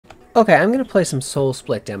Okay, I'm gonna play some Soul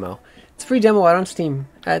Split demo. It's a free demo out on Steam.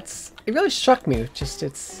 It really struck me. Just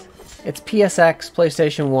it's PSX,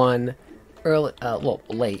 PlayStation 1, early, well,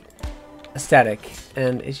 late aesthetic,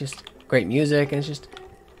 and it's just great music, and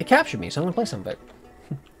it captured me. So I'm gonna play some of it.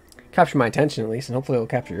 Capture my attention at least, and hopefully it'll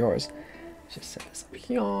capture yours. Let's just set this up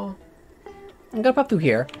here. I'm gonna pop through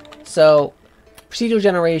here. So procedural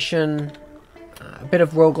generation, a bit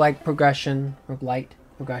of roguelike progression, roguelite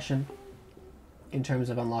progression, in terms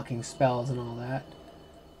of unlocking spells and all that.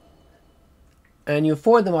 And you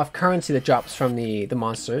afford them off currency that drops from the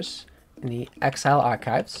monsters in the Exile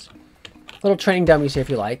Archives. Little training dummies here if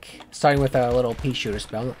you like. Starting with a little pea shooter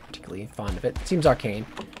spell, not particularly fond of it. Seems arcane.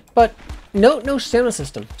 But no stamina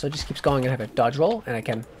system, so it just keeps going. And I have a dodge roll, and I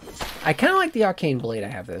kind of like the arcane blade I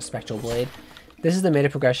have, the spectral blade. This is the meta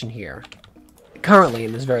progression here. Currently,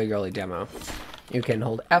 in this very early demo, you can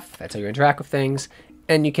hold F, that's how you interact with things,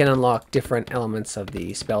 and you can unlock different elements of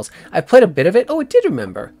the spells. I played a bit of it. Oh, it did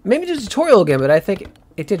remember. Maybe the tutorial again, but I think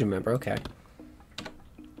it did remember. Okay.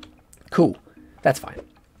 Cool. That's fine.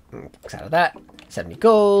 X out of that. 70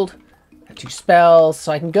 gold. 2 spells.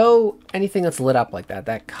 So I can go anything that's lit up like that.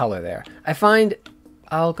 That color there. I find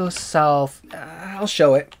I'll go south. I'll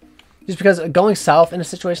show it. Just because going south in a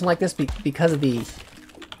situation like this, because of the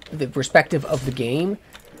perspective of the game,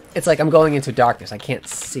 it's like I'm going into darkness. I can't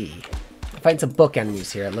see. I find some book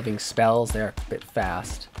enemies here. Living spells. They're a bit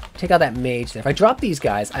fast. Take out that mage there. If I drop these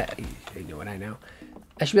guys, you know what I know.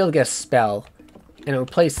 I should be able to get a spell. And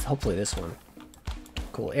replace, hopefully, this one.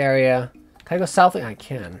 Cool area. Can I go south? I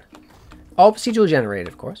can. All procedural generated,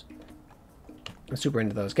 of course. I'm super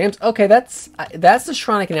into those games. Okay, that's the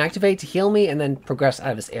shrine I can activate to heal me and then progress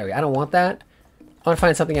out of this area. I don't want that. I want to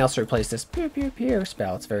find something else to replace this pew pew pew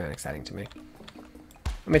spell. It's very unexciting to me.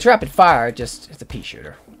 I mean, it's rapid fire, it's a pea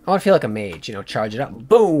shooter. I want to feel like a mage, you know, charge it up.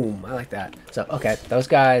 Boom! I like that. So, okay, those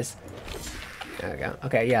guys. There we go.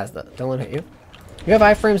 Okay, yeah, don't let him hit you. You have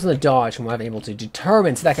iframes on the dodge from what I'm able to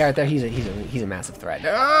determine. So that guy right there, he's a massive threat.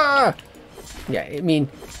 Ah! Yeah, I mean,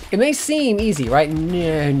 it may seem easy, right?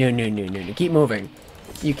 No. Keep moving.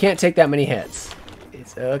 You can't take that many hits.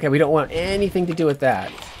 Okay, we don't want anything to do with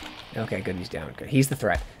that. Okay, good, he's down. Good. He's the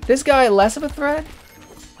threat. This guy, less of a threat?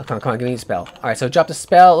 Oh, come on, give me a spell. Alright, so dropped a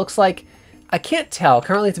spell. It looks like, I can't tell.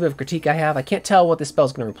 Currently, it's a bit of a critique I have. I can't tell what this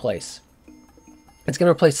spell's going to replace. It's going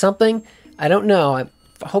to replace something. I don't know.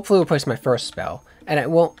 Hopefully, it'll replace my first spell. And it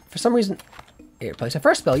won't, for some reason, it replaced my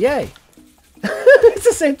first spell. Yay! It's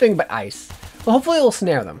the same thing, but ice. Well, hopefully it will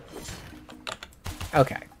snare them.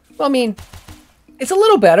 Okay. Well, I mean, it's a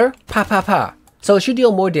little better. Pa, pa, pa. So it should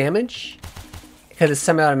deal more damage because it's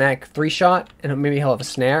semi-automatic 3-shot, and maybe he'll have a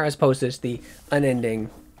snare as opposed to just the unending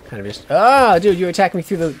kind of just, oh, dude, you attacked me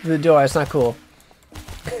through the door. It's not cool.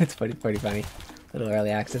 It's pretty funny. Little early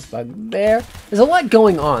access bug there. There's a lot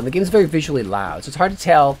going on. The game's very visually loud, so it's hard to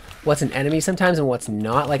tell what's an enemy sometimes and what's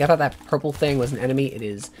not. Like, I thought that purple thing was an enemy. It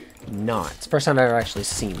is not. It's the first time I've ever actually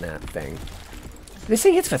seen that thing. This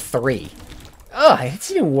thing hits for 3. Ugh,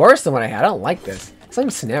 it's even worse than what I had. I don't like this. It's like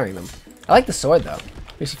I'm snaring them. I like the sword, though.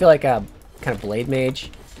 Makes you feel like a kind of blade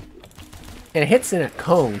mage. And it hits in a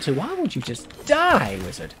cone, too. Why won't you just die,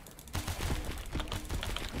 wizard?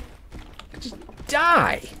 Just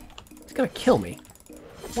die. He's gonna kill me.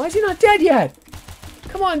 Why is he not dead yet?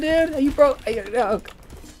 Come on, dude. Are you broke? I don't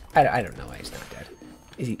know why he's not dead.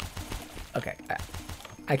 Is he? Okay.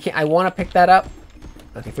 I can't. I want to pick that up.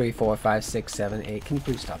 Okay, 3, 4, 5, 6, 7, 8. Can you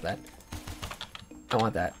please stop that? I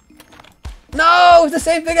want that. No, it's the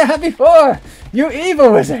same thing I had before. You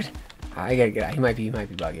evil wizard. I gotta get out. He might be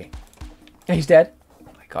buggy. And he's dead.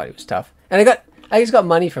 Oh my god, he was tough. And I just got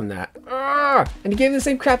money from that. And he gave me the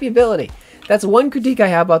same crappy ability. That's one critique I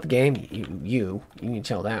have about the game. You need to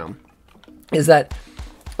chill down. Is that,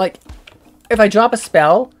 like, if I drop a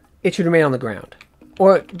spell, it should remain on the ground.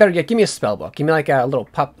 Or better yet, give me a spell book. Give me like a little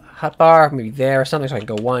hot bar, maybe there or something, so I can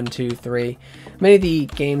go 1, 2, 3. Many of the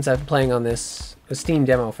games I've been playing on this Steam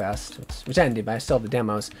Demo Fest, which ended, but I still have the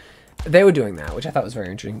demos. They were doing that, which I thought was very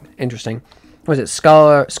interesting. Was it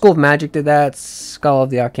School of Magic did that? School of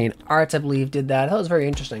the Arcane Arts, I believe, did that. That was very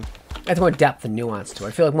interesting. It has more depth and nuance to it.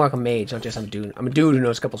 I feel like more like a mage, not just I'm a dude who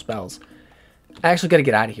knows a couple spells. I actually gotta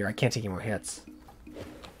get out of here. I can't take any more hits.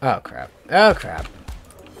 Oh crap. Oh crap.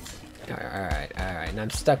 Alright. Now I'm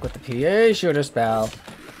stuck with the PA shooter spell.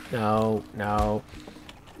 No.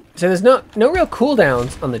 So there's no real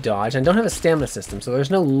cooldowns on the dodge. I don't have a stamina system, so there's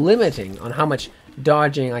no limiting on how much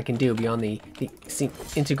dodging I can do beyond the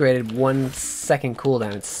integrated 1 second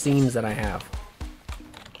cooldown it seems that I have.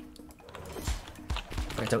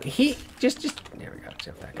 Alright, so he just there we go.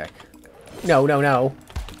 Jump that guy. No.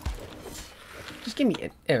 Just give me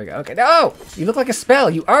it. There we go. Okay. No! You look like a spell.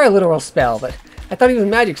 You are a literal spell, but I thought he was a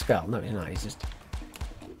magic spell. No, he's not. He's just...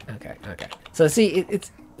 Okay, okay. So see,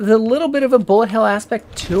 it's a little bit of a bullet hell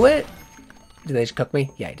aspect to it. Did they just cook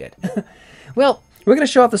me? Yeah, I did. Well, we're going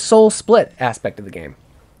to show off the soul split aspect of the game.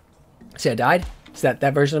 See, I died? Is that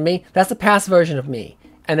version of me? That's the past version of me.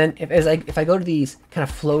 And then if I go to these kind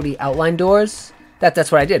of floaty outline doors,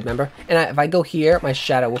 that's what I did, remember? And if I go here, my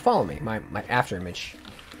shadow will follow me, my after image.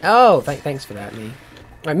 Oh, thanks for that, me.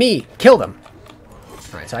 Right, me, kill them.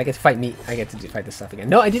 All right, so I get to fight me. I get to fight this stuff again.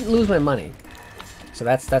 No, I didn't lose my money. So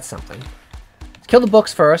that's something. Kill the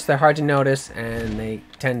books first. They're hard to notice, and they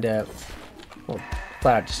tend to, well,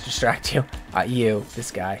 flat out just distract you.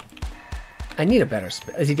 This guy. I need a better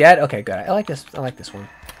spell. Is he dead? Okay, good. I like this. I like this one.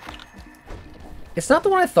 It's not the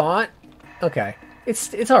one I thought. Okay,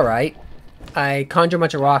 it's all right. I conjure a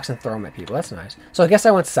bunch of rocks and throw them at people. That's nice. So I guess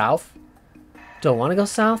I went south. Do I want to go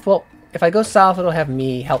south? Well, if I go south, it'll have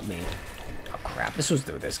me help me. Oh crap! This was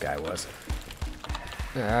who this guy was.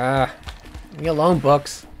 Leave me alone,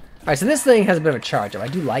 books. All right, so this thing has a bit of a charge up. I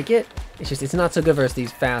do like it. It's just it's not so good versus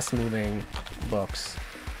these fast-moving books.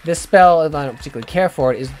 This spell, if I don't particularly care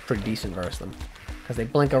for it, is pretty decent versus them because they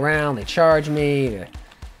blink around, they charge me.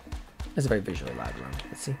 It's a very visually loud room.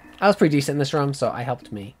 Let's see. I was pretty decent in this room, so I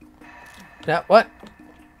helped me. Now, what?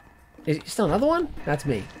 Is still another one? That's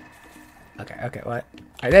me. Okay, okay, what? All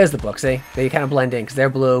right, there's the book, see? They kind of blend in because they're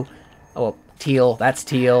blue. Oh, well, teal. That's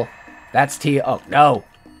teal. That's teal. Oh, no.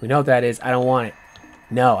 We know what that is. I don't want it.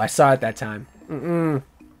 No, I saw it that time.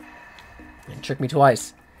 It tricked me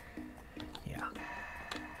twice. Yeah.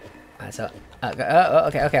 So,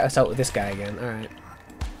 okay. So this guy again. All right.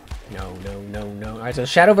 No. All right, so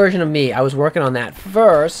shadow version of me. I was working on that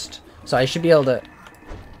first, so I should be able to...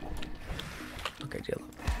 Okay, deal.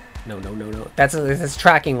 No. That's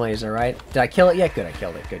tracking laser, right? Did I kill it? Yeah, good. I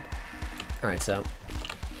killed it. Good. All right, so...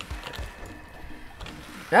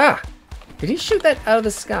 Ah! Did he shoot that out of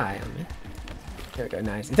the sky on me? There we go.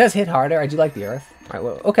 Nice. It does hit harder. I do like the earth. All right,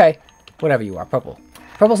 well, okay. Whatever you are. Purple.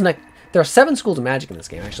 Purple's neck. There are 7 schools of magic in this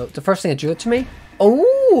game, actually. The first thing that drew it to me...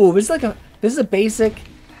 Oh! This is a basic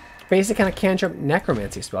kind of cantrip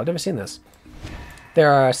necromancy spell. I've never seen this.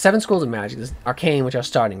 There are 7 schools of magic. There's Arcane, which I was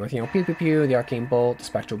starting with. You know, pew, pew, pew, the Arcane Bolt, the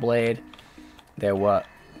Spectral Blade. There what?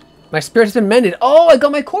 My spirit has been mended. Oh, I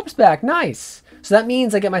got my corpse back. Nice. So that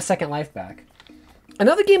means I get my second life back.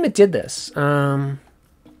 Another game that did this.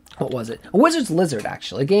 What was it? A Wizard's Lizard,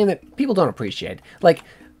 actually. A game that people don't appreciate. Like,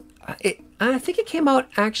 I think it came out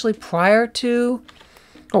actually prior to...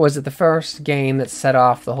 Or was it the first game that set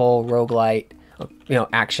off the whole roguelite, you know,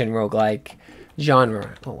 action roguelike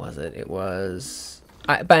genre? What was it? It was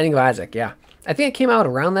Binding of Isaac, yeah. I think it came out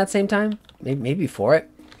around that same time, maybe before it.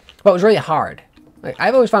 But it was really hard. Like,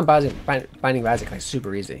 I've always found Binding of Isaac like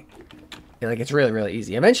super easy. Yeah, like it's really, really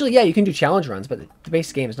easy. Eventually, yeah, you can do challenge runs, but the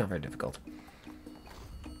base game is not very difficult.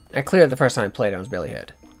 I cleared it the first time I played it. I was barely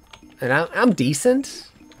hit, and I'm decent,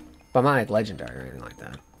 but I'm not like legendary or anything like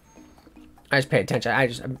that. I just pay attention.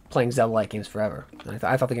 I'm playing Zelda-like games forever. And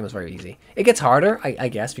I thought the game was very easy. It gets harder, I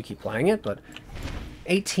guess, if you keep playing it, but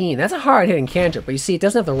 18, that's a hard-hitting cantrip, but you see, it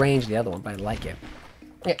doesn't have the range of the other one, but I like it.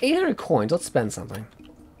 Yeah, 800 coins, let's spend something.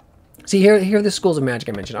 See, here are the schools of magic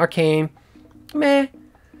I mentioned. Arcane, meh.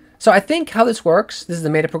 So I think how this works, this is the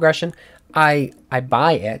meta progression, I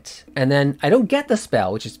buy it, and then I don't get the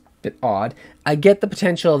spell, which is a bit odd. I get the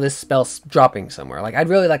potential of this spell dropping somewhere. Like, I'd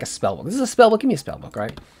really like a spell book. This is a spell book, give me a spell book,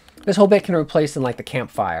 right? This whole bit can replace in like the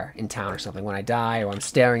campfire in town or something when I die or I'm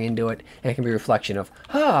staring into it, and it can be a reflection of,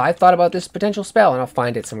 I thought about this potential spell, and I'll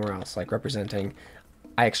find it somewhere else, like representing,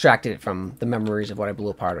 I extracted it from the memories of what I blew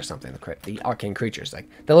apart or something, the arcane creatures, like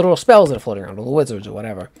the little spells that are floating around, or the wizards or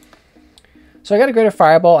whatever. So I got a greater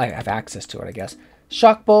fireball, I have access to it, I guess.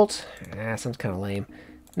 Shock bolt, sounds kind of lame.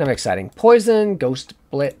 Not very exciting. Poison, ghost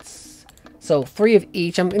blitz. So 3 of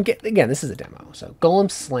each. Again, this is a demo. So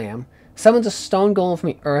golem slam. Summons a stone golem from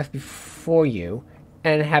the earth before you,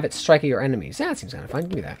 and have it strike at your enemies. Yeah, that seems kind of fun.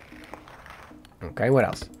 Give me that. Okay, what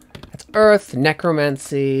else? That's earth,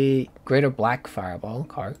 necromancy, greater black fireball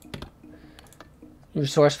card.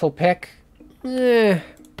 Resourceful pick. I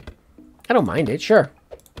don't mind it. Sure.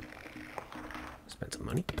 Spend some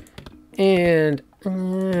money. And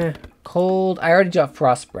cold. I already got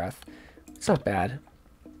frost breath. It's not bad.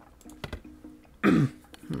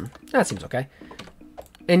 That seems okay.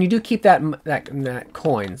 And you do keep that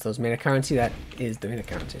coins, those meta currency. That is the meta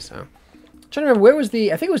currency. So, I'm trying to remember where was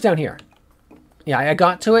the. I think it was down here. Yeah, I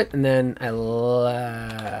got to it and then I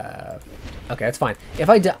left. Okay, that's fine. If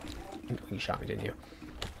I die, you shot me, didn't you?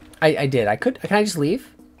 I did. Can I just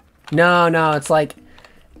leave? No. It's like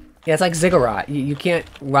Yeah, it's like ziggurat. You can't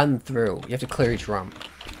run through. You have to clear each room.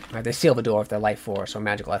 Right, they seal the door with their life force or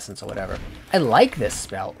magical essence or whatever. I like this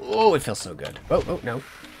spell. Oh, it feels so good. Oh, no.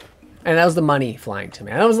 And that was the money flying to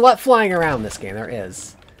me. And there was a lot flying around this game. There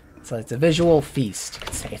is. So it's a visual feast, you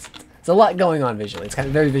could say. It's a lot going on visually. It's kind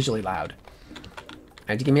of very visually loud.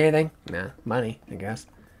 Did you give me anything? Nah, money, I guess.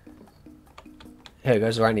 Here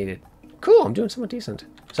goes where I needed. Cool, I'm doing somewhat decent.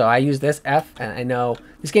 So I use this F, and I know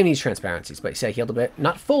this game needs transparencies, but you see I healed a bit.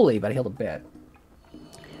 Not fully, but I healed a bit.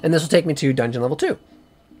 And this will take me to dungeon level 2.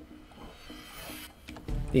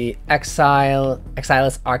 The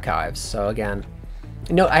Exiles Archives. So again,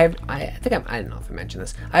 no, I don't know if I mentioned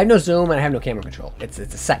this. I have no zoom and I have no camera control. It's a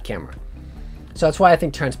set camera. So that's why I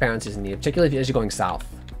think transparency is needed, particularly as you're going south.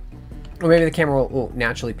 Or maybe the camera will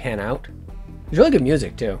naturally pan out. There's really good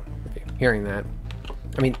music too, if you're hearing that.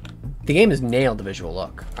 I mean, the game has nailed the visual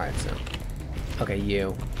look. Alright, so. Okay,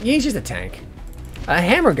 you. He's just a tank. A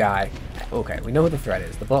hammer guy. Okay, we know who the threat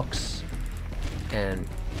is. The books. And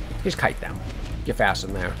just kite them. Get faster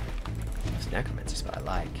than there. This Necromancy spell I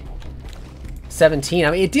like. 17.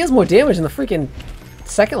 I mean, it deals more damage than the freaking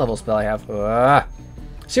second level spell I have.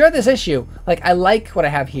 So you're at this issue. Like, I like what I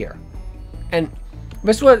have here. And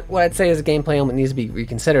this is what I'd say is a gameplay element needs to be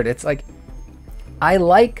reconsidered. It's like, I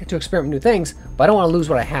like to experiment with new things, but I don't want to lose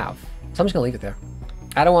what I have. So I'm just going to leave it there.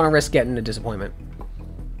 I don't want to risk getting a disappointment.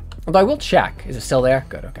 Although I will check. Is it still there?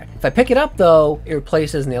 Good, okay. If I pick it up, though, it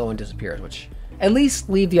replaces and the other one disappears, which... At least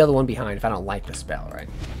leave the other one behind if I don't like the spell, right?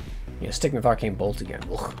 You know, stick with Arcane Bolt again.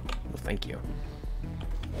 Ugh. Well, thank you.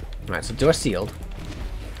 Alright, so door sealed.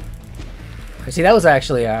 See, that was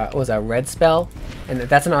actually was a red spell, and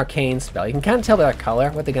that's an arcane spell. You can kind of tell by that color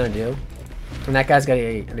what they're going to do. And that guy's got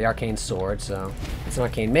the arcane sword, so it's an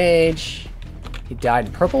arcane mage. He died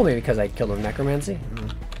in purple, maybe because I killed him with necromancy.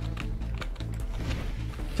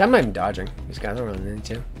 So I'm not even dodging. These guys don't really need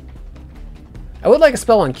to. I would like a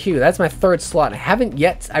spell on Q. That's my third slot. I haven't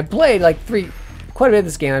yet. I played like quite a bit of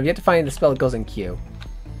this game. I've yet to find a spell that goes in Q.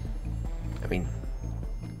 I mean,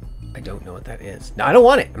 I don't know what that is. No, I don't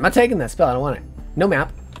want it. I'm not taking that spell. I don't want it. No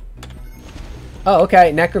map. Oh,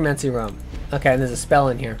 okay. Necromancy room. Okay, and there's a spell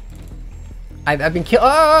in here. I've been killed.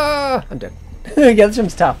 Ah! I'm dead. Yeah, this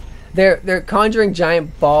room's tough. They're conjuring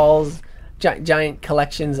giant balls, giant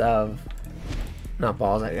collections of, not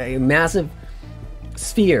balls, massive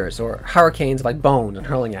spheres or hurricanes of like bones and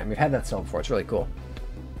hurling at me. We've had that spell before. It's really cool.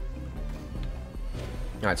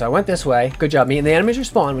 Alright, so I went this way. Good job, me. And the enemies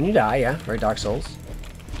respawn when you die, yeah. Very Dark Souls.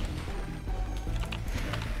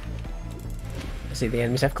 See, the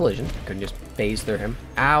enemies have collision. Couldn't just phase through him.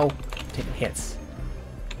 Ow! Taking hits.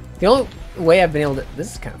 The only way I've been able to...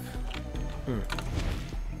 This is kind of...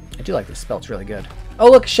 I do like this spell. It's really good. Oh,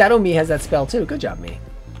 look! Shadow Me has that spell, too. Good job, me.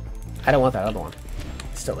 I don't want that other one.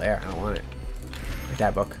 It's still there. I don't want it. Like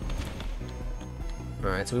that book.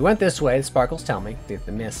 Alright, so we went this way. The sparkles tell me.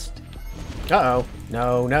 The mist. Uh-oh.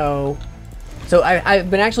 No, no. So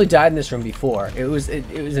I've been actually died in this room before. It was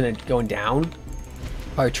in it going down.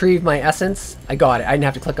 I retrieved my essence. I got it. I didn't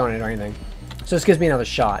have to click on it or anything. So this gives me another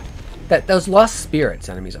shot. Those lost spirits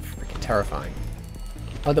enemies are freaking terrifying.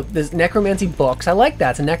 Oh, there's necromancy books. I like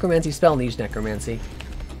that. It's a necromancy spell. Needs necromancy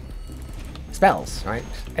spells, right?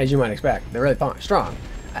 As you might expect. They're really strong.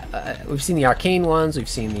 We've seen the arcane ones. We've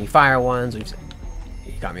seen the fire ones. You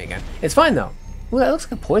got me again. It's fine though. Ooh, that looks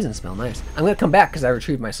like a poison spell. Nice. I'm gonna come back because I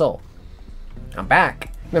retrieved my soul. I'm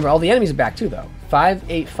back. Remember, all the enemies are back too, though.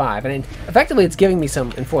 585, and effectively, it's giving me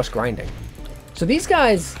some enforced grinding. So these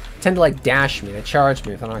guys tend to like dash me. They charge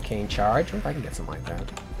me with an arcane charge. I wonder if I can get something like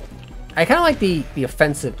that. I kind of like the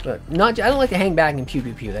offensive, but not. I don't like to hang back and pew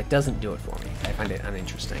pew pew. That doesn't do it for me. I find it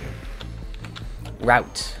uninteresting.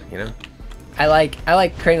 Route, you know. I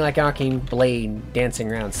like creating like an arcane blade,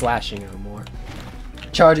 dancing around, slashing them more,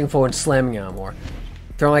 charging forward, and slamming them more,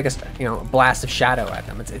 throwing like a blast of shadow at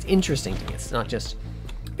them. It's interesting to me. It's not just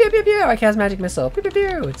pew pew pew. I cast magic missile. Pew pew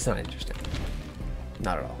pew. It's not interesting.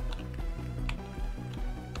 Not at all.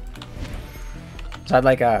 So I'd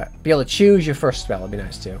like be able to choose your first spell. It'd be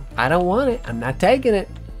nice too. I don't want it. I'm not taking it.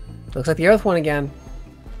 Looks like the Earth one again.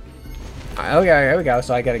 Okay, here we go.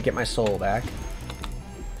 So I got to get my soul back.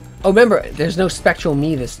 Oh, remember, there's no spectral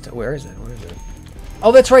me where is it? Where is it?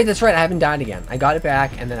 Oh, that's right, I haven't died again. I got it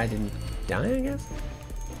back, and then I didn't die, I guess?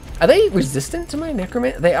 Are they resistant to my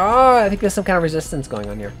necromancy? They are! I think there's some kind of resistance going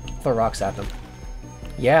on here. Throw rocks at them.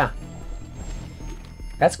 Yeah.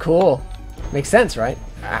 That's cool. Makes sense, right?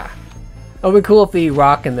 Ah. It would be cool if the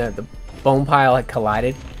rock and the bone pile had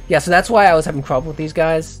collided. Yeah, so that's why I was having trouble with these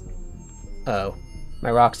guys. Uh-oh.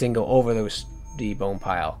 My rocks didn't go over the bone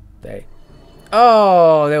pile.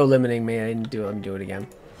 Oh, they were limiting me. I didn't let me do it again.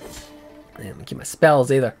 I didn't keep my spells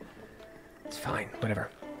either. It's fine. Whatever.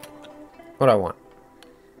 What do I want?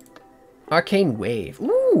 Arcane Wave.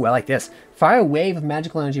 Ooh, I like this. Fire a wave of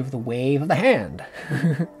magical energy with a wave of the hand.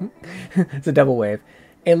 It's a double wave.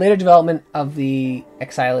 A later development of the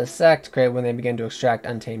Exilus sect created when they began to extract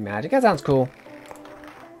untamed magic. That sounds cool.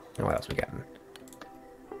 Oh, what else we getting?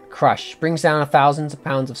 Crush. Brings down thousands of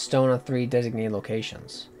pounds of stone on 3 designated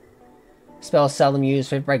locations. Spell is seldom used,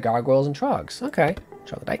 favored by gargoyles and trogs. Okay.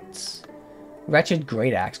 Troglodytes. Wretched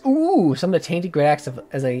Great Axe. Ooh, some of the tainted Great Axe of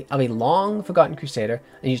a long forgotten crusader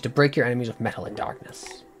and used to break your enemies with metal and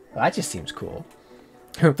darkness. Well, that just seems cool.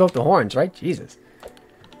 Throw up the horns, right? Jesus.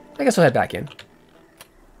 I guess we'll head back in.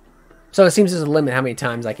 So it seems there's a limit how many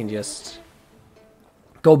times I can just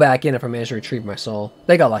go back in if I manage to retrieve my soul.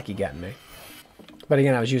 They got lucky getting me. But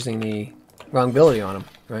again, I was using the wrong ability on them,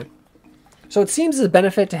 right? So it seems there's a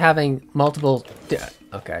benefit to having multiple...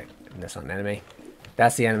 Okay, that's not an enemy.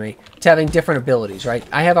 That's the enemy. To having different abilities, right?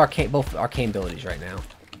 I have both arcane abilities right now.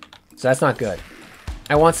 So that's not good.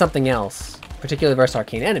 I want something else, particularly versus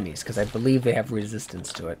arcane enemies, because I believe they have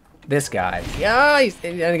resistance to it. This guy. Yeah,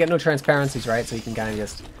 and I get no transparencies, right? So you can kind of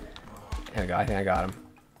just... There we go. I think I got him.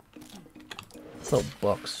 These little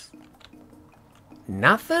books.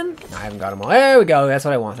 Nothing? No, I haven't got them all. There we go. That's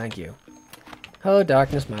what I want. Thank you. Oh,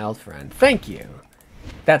 darkness, my old friend. Thank you.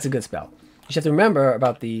 That's a good spell. You should have to remember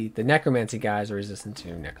about the necromancy guys are resistant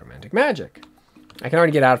to necromantic magic. I can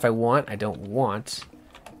already get out if I want. I don't want.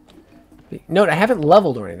 Note, I haven't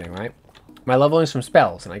leveled or anything, right? My leveling is from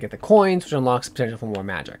spells, and I get the coins, which unlocks the potential for more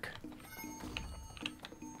magic.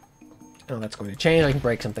 Oh, that's going to change. I can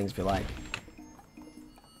break some things if you like.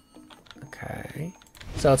 Okay.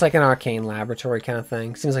 So it's like an arcane laboratory kind of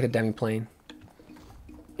thing. Seems like a demi-plane.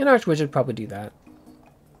 An archwizard would probably do that.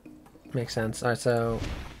 Makes sense. Alright, so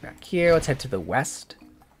back here. Let's head to the west.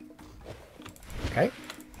 Okay.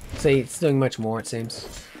 See, it's doing much more, it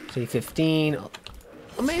seems. See, 15. Well,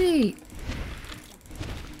 maybe...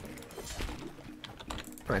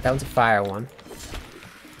 Alright, that one's a fire one.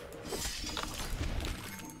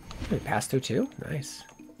 We passed through too? Nice.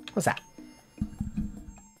 What's that?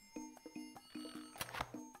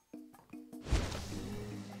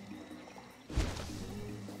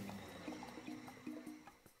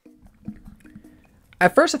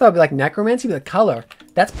 At first I thought it'd be like necromancy, but the color,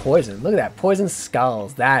 that's poison. Look at that. Poison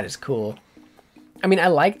skulls. That is cool. I mean, I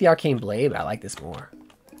like the arcane blade, but I like this more.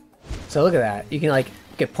 So look at that. You can like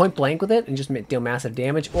get point blank with it and just deal massive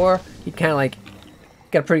damage, or you kind of like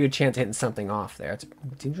got a pretty good chance of hitting something off there. It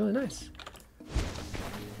seems really nice.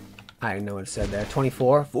 I didn't know what it said there.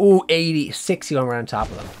 24. Ooh, 80. 60 on right on top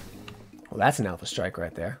of them. Well, that's an alpha strike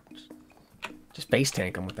right there. Just base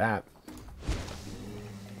tank them with that.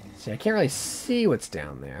 See, I can't really see what's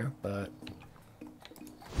down there, but...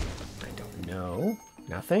 I don't know.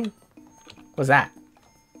 Nothing? What's that?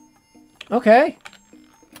 Okay.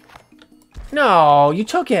 No, you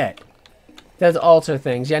took it. That's altar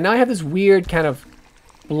things. Yeah, now I have this weird kind of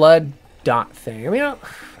blood dot thing. I mean,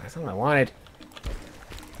 that's not what I wanted.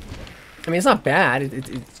 I mean, it's not bad.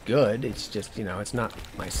 It's good. It's just, you know, it's not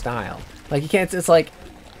my style. Like, you can't, it's like,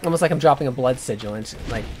 almost like I'm dropping a blood sigil. And it's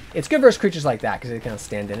like, it's good versus creatures like that, because they kind of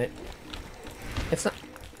stand in it. It's not,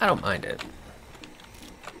 I don't mind it.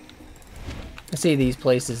 I see these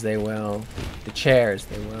places, they will, the chairs,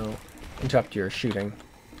 they will interrupt your shooting.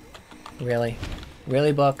 Really?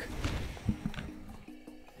 Really, book?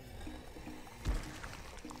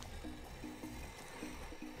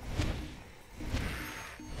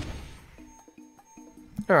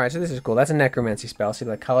 Alright, so this is cool. That's a necromancy spell. See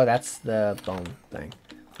the color? That's the bone thing.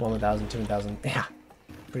 1,000, 2,000. Yeah.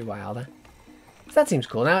 Pretty wild, huh? So that seems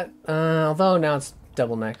cool. Now, although now it's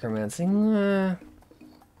double necromancy.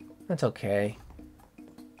 That's okay.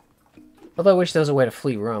 Although I wish there was a way to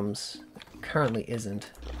flee rooms. There currently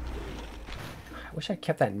isn't. I wish I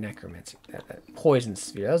kept that necromancy, that poison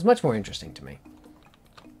sphere. That was much more interesting to me.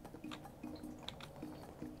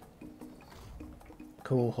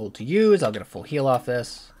 Cool, hold to use. I'll get a full heal off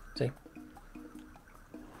this. See?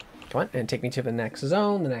 Come on, and take me to the next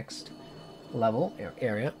zone, the next level,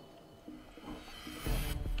 area.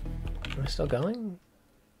 Am I still going?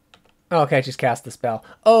 Oh, okay, I just cast the spell.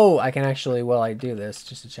 Oh, I can actually, while I do this,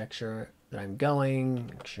 just to check sure that I'm going,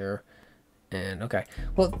 make sure. And, okay.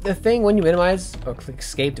 Well, the thing, when you minimize or click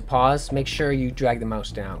escape to pause, make sure you drag the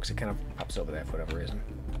mouse down, because it kind of pops over there for whatever reason.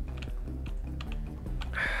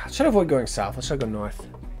 Let's try to avoid going south. Let's try to go north.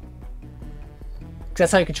 Because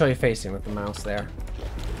that's how you control your facing with the mouse there.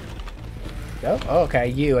 Go. Oh, okay,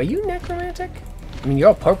 you. Are you necromantic? I mean, you're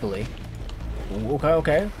all purpley. Ooh, okay,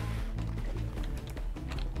 okay.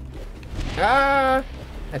 Ah!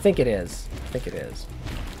 I think it is. I think it is.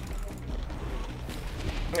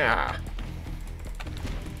 Ah.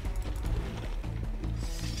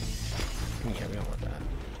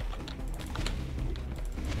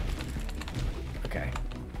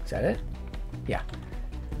 Is that it? Yeah.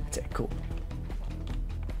 That's it. Cool.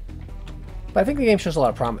 But I think the game shows a lot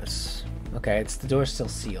of promise. Okay, the door's still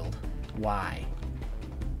sealed. Why?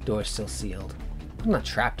 Door's still sealed. I'm not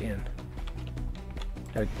trapped in.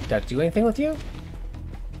 Did that do anything with you?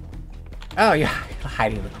 Oh, yeah.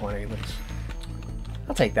 Hiding in the corner.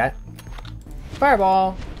 I'll take that.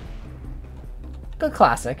 Fireball. Good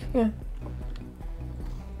classic. Yeah.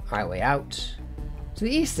 Alright, way out. To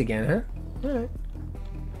the east again, huh? Alright.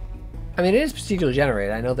 I mean, it is procedurally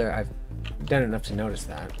generated. I know I've done enough to notice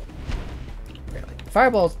that. Really.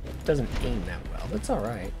 Fireball doesn't aim that well, but it's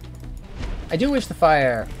alright. I do wish the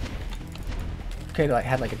fire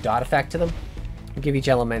had like a dot effect to them. Give each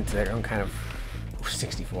element their own kind of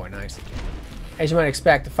 64, nice. As you might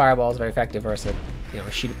expect, the fireball is very effective versus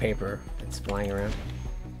a sheet of paper that's flying around.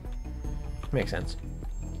 Makes sense.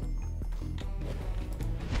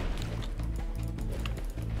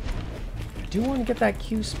 I do want to get that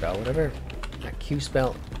Q spell,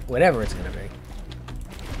 whatever it's gonna be.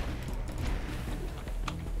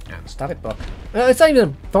 Oh, stop it, book. It's not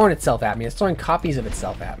even throwing itself at me, it's throwing copies of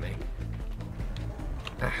itself at me.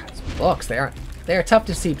 Ah, it's books. They are tough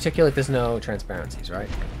to see, particularly if there's no transparencies, right?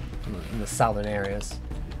 In the southern areas.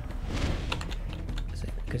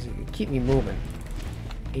 Because you keep me moving.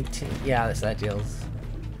 18. Yeah, that deals.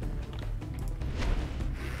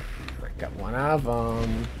 I got one of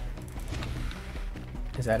them.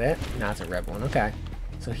 Is that it? No, it's a red one. Okay.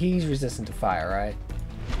 So he's resistant to fire, right?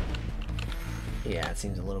 Yeah, it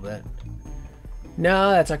seems a little bit.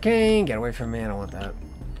 No, that's Arcane. Get away from me. I don't want that.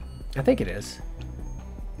 I think it is.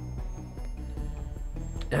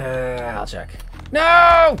 I'll check.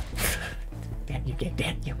 No! Damn you, game,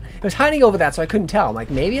 damn you. It was hiding over that, so I couldn't tell. I'm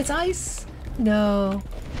like, maybe it's ice? No.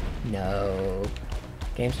 No.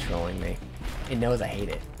 Game's trolling me. It knows I hate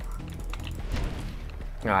it.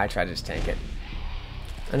 Oh, I tried to just tank it.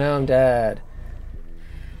 I know I'm dead.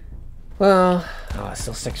 Well, it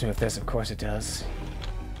still sticks me with this. Of course it does.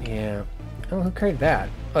 Yeah. Oh, who created that?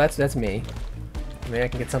 Oh, that's me. Maybe I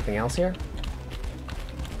can get something else here?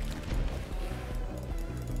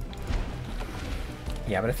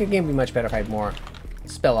 Yeah, but I think the game would be much better if I had more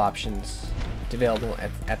spell options available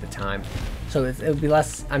at the time. So it would be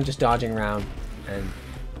less I'm just dodging around and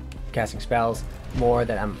casting spells, more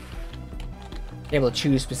that I'm able to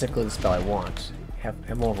choose specifically the spell I want.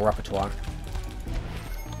 Have more of a repertoire.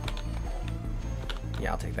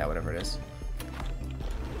 Yeah, I'll take that, whatever it is.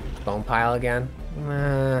 Bone pile again?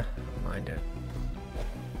 Mind it.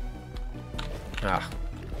 Ah.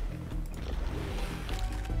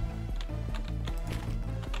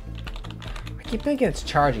 I keep thinking it's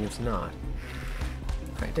charging, it's not.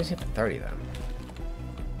 Alright, it does hit for 30 then.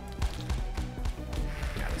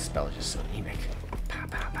 Yeah, this spell is just so anemic. Pow,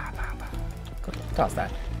 pow, pow, pow, pow. Cool. Toss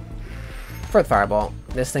that. For the fireball,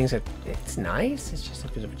 this thing's it's nice. It's just a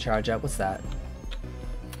bit of a charge up. What's that?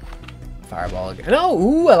 Fireball again. No,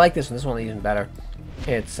 ooh, I like this one. This one even better.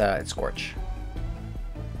 It's Scorch.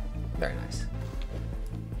 Very nice.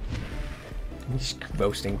 Just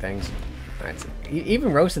roasting things. Alright, so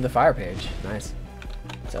even roasted the fire page. Nice.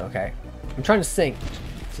 So okay, I'm trying to think.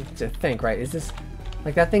 To think, right? Is this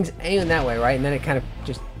like that thing's aiming that way, right? And then it kind of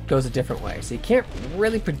just goes a different way. So you can't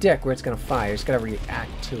really predict where it's gonna fire. You just gotta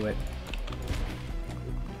react to it.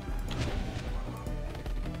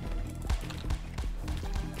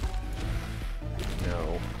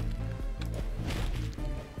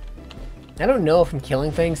 I don't know if I'm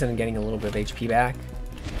killing things and I'm getting a little bit of HP back.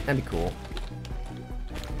 That'd be cool.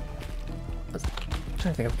 I'm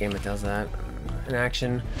trying to think of a game that does that. An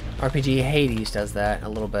action RPG. Hades does that a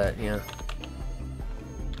little bit, yeah.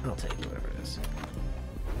 I'll take it, whatever it is.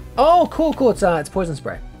 Oh, cool, cool. It's poison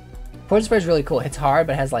spray. Poison spray is really cool. It hits hard,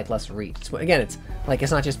 but it has like less reach. Again, it's like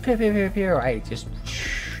it's not just pew pew pew pew. Right, just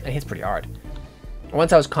it hits pretty hard.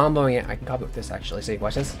 Once I was comboing it, I can combo with this actually. See,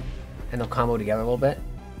 watch this, and they'll combo together a little bit.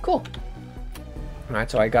 Cool. Alright,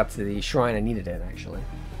 so I got to the shrine. I needed it, actually.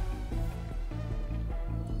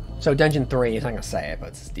 So, Dungeon 3, I'm not going to say it, but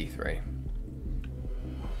it's D3.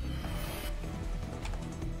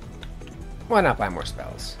 Why not buy more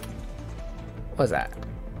spells? What is that?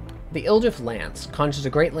 The Ildrift Lance conjures a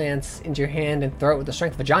great lance into your hand and throw it with the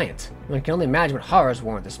strength of a giant. One can only imagine what horrors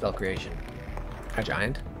warrant this spell creation. A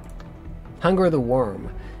giant? Hunger of the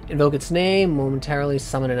Worm. Invoke its name, momentarily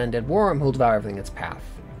summon an undead worm who will devour everything in its path.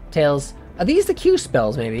 Tails. Are these the Q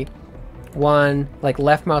spells, maybe? One, like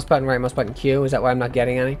left mouse button, right mouse button, Q. Is that why I'm not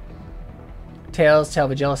getting any? Tails tell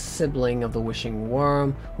of a jealous sibling of the wishing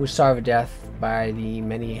worm, who was starved to death by the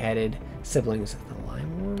many-headed siblings of the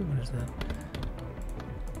lime worm? What is that?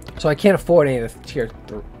 So I can't afford any of the tier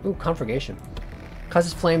 3. Ooh, conflagration.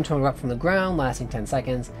 Causes flame to erupt from the ground, lasting 10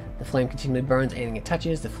 seconds. The flame continually burns anything it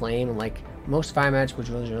touches. The flame, like most fire magic, was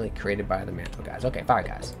originally created by the mantle guys. Okay, fire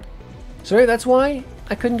guys. So maybe that's why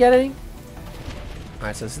I couldn't get any?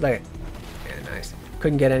 Alright, so this is like... Yeah, nice.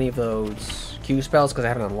 Couldn't get any of those Q spells because I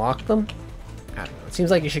haven't unlocked them. I don't know. It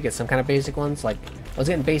seems like you should get some kind of basic ones. Like, I was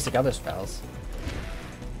getting basic other spells.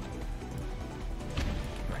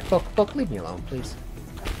 Alright, book, leave me alone, please.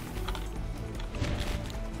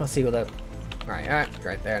 I'll see what that... Alright,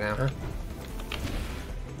 right there now, huh? Are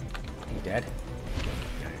you dead?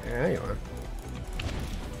 Yeah, there you are.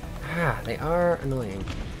 Ah, they are annoying.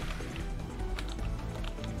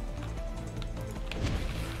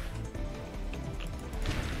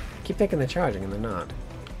 Keep thinking they're charging and they're not.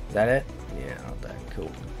 Is that it? Yeah, I'll die.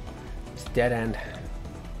 Cool. It's dead end.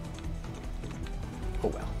 Oh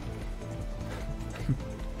well.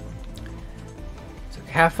 So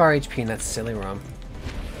half our HP and that's silly rum.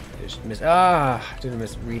 Just didn't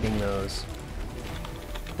miss reading those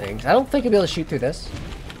things. I don't think I'll be able to shoot through this.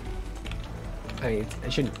 I mean, I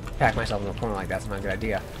shouldn't pack myself in a corner like that. It's not a good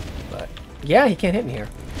idea. But yeah, he can't hit me here.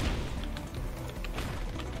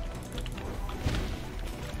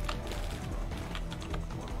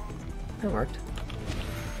 That worked.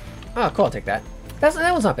 Oh, cool. I'll take that. That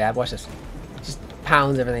one's not bad. Watch this. Just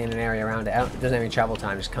pounds everything in an area around it. It doesn't have any travel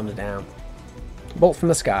time. Just comes down. Bolt from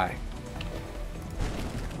the sky.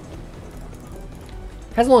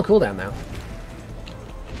 Has a long cooldown now.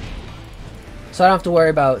 So I don't have to worry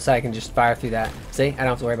about... So I can just fire through that. See? I don't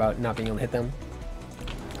have to worry about not being able to hit them.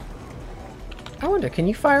 I wonder, can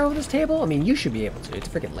you fire over this table? I mean, you should be able to. It's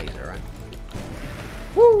a freaking laser, right?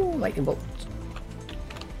 Woo! Lightning bolt.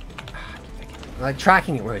 I like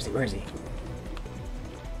tracking it. Where is he? Where is he?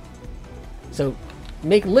 So,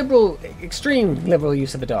 make extreme liberal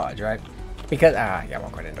use of a dodge, right? Because... yeah, I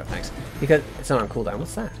walk right into it. Thanks. Because it's not on cooldown.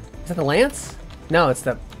 What's that? Is that the lance? No, it's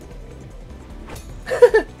the...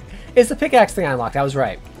 It's the pickaxe thing I unlocked. I was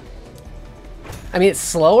right. I mean, it's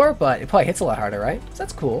slower, but it probably hits a lot harder, right? So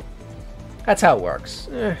that's cool. That's how it works.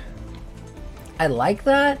 I like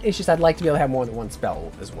that. It's just I'd like to be able to have more than one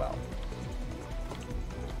spell as well.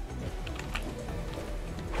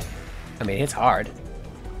 I mean, it's hard.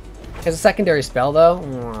 As a secondary spell, though,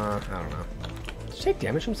 I don't know. Did you take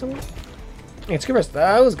damage from someone? It's good versus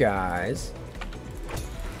those guys.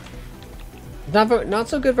 Not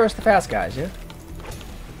so good versus the fast guys, yeah?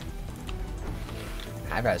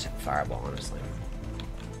 I'd rather hit fireball, honestly.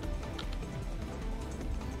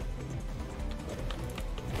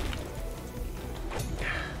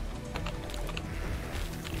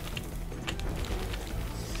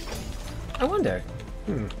 I wonder.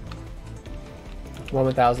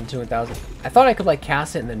 1,000, 2,000. I thought I could like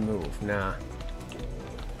cast it and then move. Nah.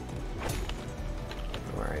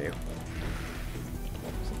 Where are you?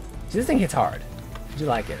 See, this thing hits hard. Did you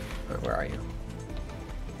like it? Where are you?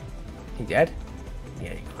 He dead?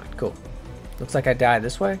 Yeah, you fine. Cool. Looks like I died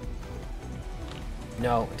this way.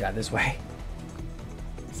 No, I died this way.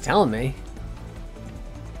 It's telling me.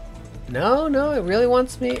 No, it really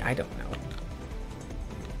wants me. I don't know.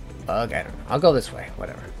 Bug, I don't know. I'll go this way.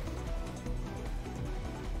 Whatever.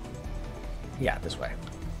 Yeah, this way.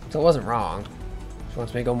 So it wasn't wrong. She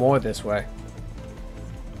wants me to go more this way.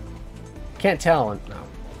 Can't tell. No.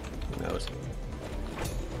 Who knows?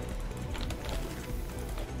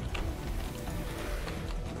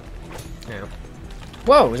 Yeah.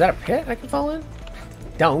 Whoa, is that a pit I can fall in?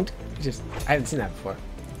 Don't. I haven't seen that before.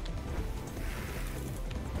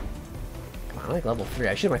 Come on, I like level 3.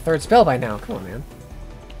 I should have my 3rd spell by now. Come on, man.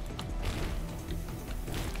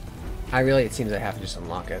 It seems I have to just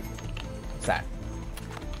unlock it. What's that?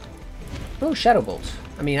 Oh, Shadow Bolt.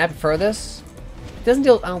 I mean, I prefer this. It doesn't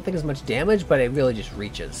deal, I don't think, as much damage, but it really just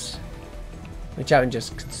reaches. Reach out and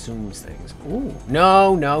just consumes things. Ooh.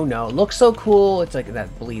 No. It looks so cool. It's like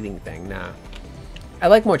that bleeding thing. Nah. I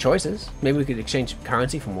like more choices. Maybe we could exchange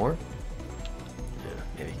currency for more. Yeah,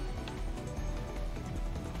 maybe.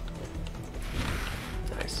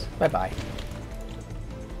 Nice. Bye-bye.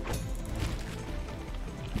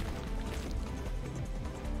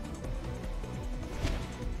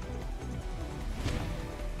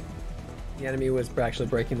 The enemy was actually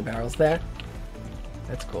breaking the barrels there.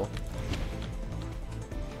 That's cool.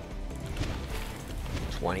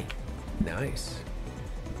 20. Nice.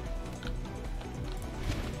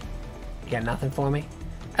 Got nothing for me?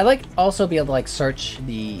 I'd like also be able to like search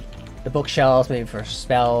the bookshelves maybe for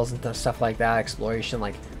spells and stuff like that, exploration,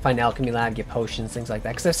 like find alchemy lab, get potions, things like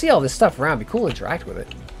that. Because I see all this stuff around, it'd be cool to interact with it.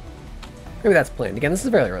 Maybe that's planned. Again, this is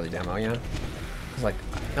a very early demo, you know? It's like,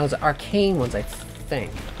 those are Arcane ones, I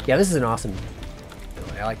think. Yeah, this is an awesome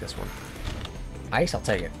ability. I like this one. Ice, I'll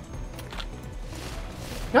take it.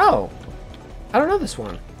 Oh! I don't know this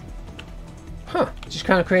one. Huh. It just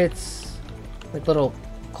kind of creates like little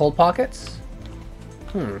cold pockets.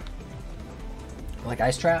 Like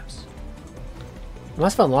ice traps. I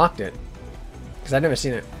must have unlocked it. Because I've never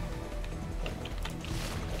seen it.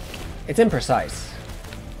 It's imprecise.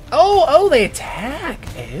 Oh, they attack!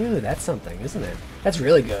 Ew, that's something, isn't it? That's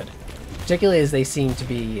really good. Particularly as they seem to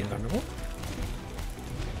be invulnerable.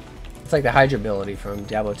 It's like the Hydra ability from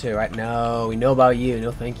Diablo 2, right? No, we know about you.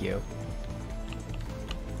 No, thank you.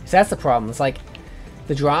 So that's the problem. It's like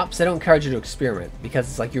the drops, they don't encourage you to experiment. Because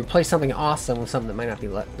it's like you replace something awesome with something that might not be,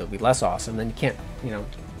 that'll be less awesome. Then you can't, you know,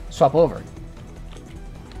 swap over.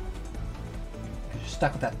 You're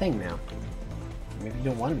stuck with that thing now. Maybe you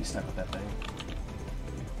don't want to be stuck with that thing.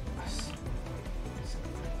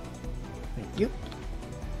 Thank you.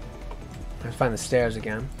 Let's find the stairs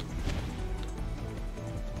again.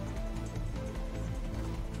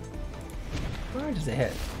 Where does it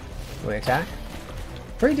hit? Do they attack?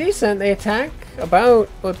 Pretty decent. They attack about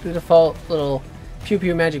what the default little pew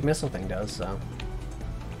pew magic missile thing does, so.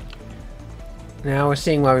 Now we're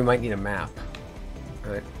seeing why we might need a map.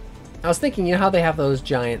 Alright. I was thinking, you know how they have those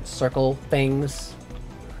giant circle things?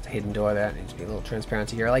 It's a hidden door there. It needs to be a little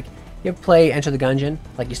transparency here. Like, you ever play Enter the Gungeon?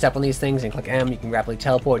 Like, you step on these things and click M, you can rapidly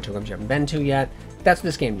teleport to rooms you haven't been to yet. That's what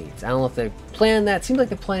this game needs. I don't know if they planned that. Seems like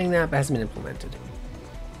they're planning that, but it hasn't been implemented.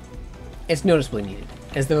 It's noticeably needed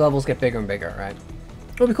as the levels get bigger and bigger, right?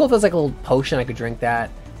 It would be cool if there's like a little potion I could drink that,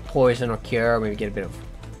 poison or cure, or maybe get a bit of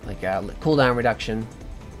like cooldown reduction.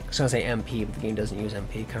 I was gonna say MP, but the game doesn't use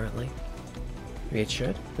MP currently. Maybe it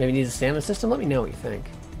should. Maybe it needs a stamina system. Let me know what you think.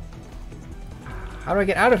 How do I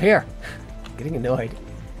get out of here? I'm getting annoyed.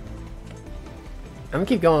 I'm gonna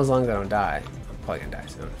keep going as long as I don't die. I'm probably gonna die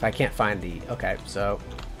soon. If I can't find the... Okay, so...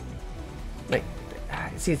 Like,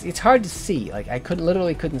 see, it's hard to see. Like, I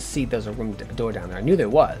literally couldn't see there's a room door down there. I knew there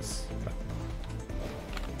was. But...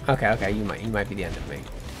 Okay, you might be the end of me.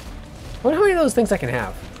 I wonder how many of those things I can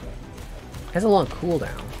have. It has a long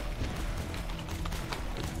cooldown.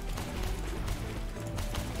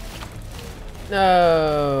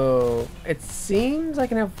 No, it seems I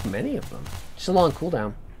can have many of them. Just a long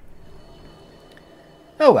cooldown.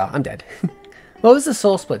 Oh well, I'm dead. What was the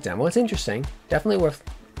soul split demo? It's interesting. Definitely worth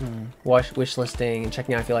wishlisting and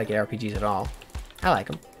checking out if you like ARPGs at all. I like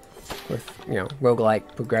them. With, you know,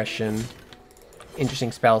 roguelike progression,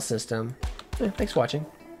 interesting spell system. Yeah, thanks for watching.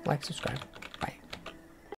 Like, subscribe.